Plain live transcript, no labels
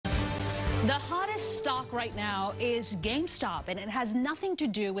The hottest stock right now is GameStop, and it has nothing to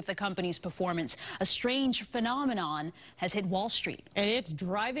do with the company's performance. A strange phenomenon has hit Wall Street. And it's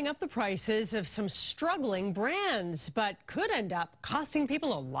driving up the prices of some struggling brands, but could end up costing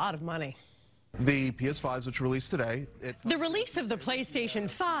people a lot of money. The PS5s, which were released today. The release of the PlayStation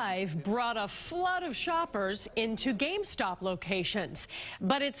 5 brought a flood of shoppers into GameStop locations.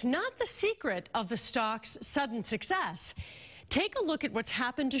 But it's not the secret of the stock's sudden success. Take a look at what's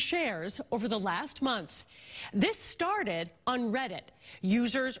happened to shares over the last month. This started on Reddit.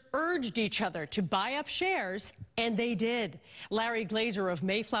 Users urged each other to buy up shares, and they did. Larry Glazer of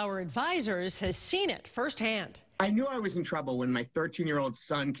Mayflower Advisors has seen it firsthand. I knew I was in trouble when my 13-year-old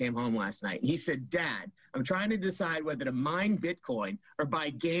son came home last night. He said, "Dad, I'm trying to decide whether to mine Bitcoin or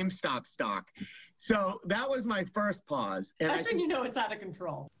buy GameStop stock." So that was my first pause. And That's when you know it's out of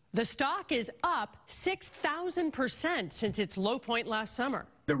control. The stock is up 6,000% since its low point last summer.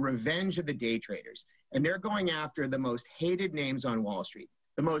 The revenge of the day traders. And they're going after the most hated names on Wall Street,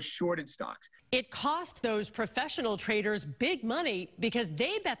 the most shorted stocks. It cost those professional traders big money because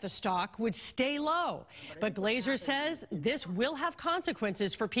they bet the stock would stay low. But Glazer says this will have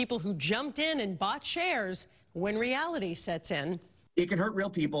consequences for people who jumped in and bought shares when reality sets in. It can hurt real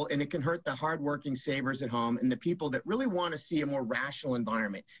people, and it can hurt the hardworking savers at home and the people that really want to see a more rational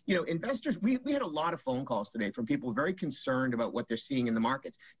environment. You know, investors, we had a lot of phone calls today from people very concerned about what they're seeing in the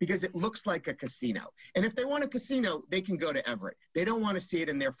markets because it looks like a casino. And if they want a casino, they can go to Everett. They don't want to see it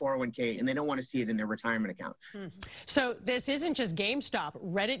in their 401k, and they don't want to see it in their retirement account. So this isn't just GameStop.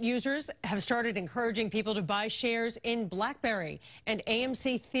 Reddit users have started encouraging people to buy shares in BlackBerry and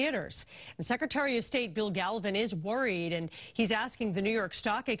AMC theaters. And Secretary of State Bill Galvin is worried, and he's asking the New York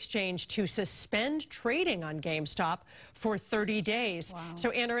Stock Exchange to suspend trading on GameStop for 30 days. Wow. So,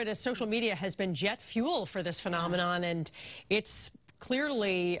 Anna, social media has been jet fuel for this phenomenon, and it's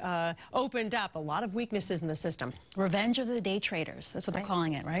clearly opened up a lot of weaknesses in the system. Revenge of the day traders. That's what they're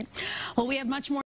calling it, right? Well, we have much more.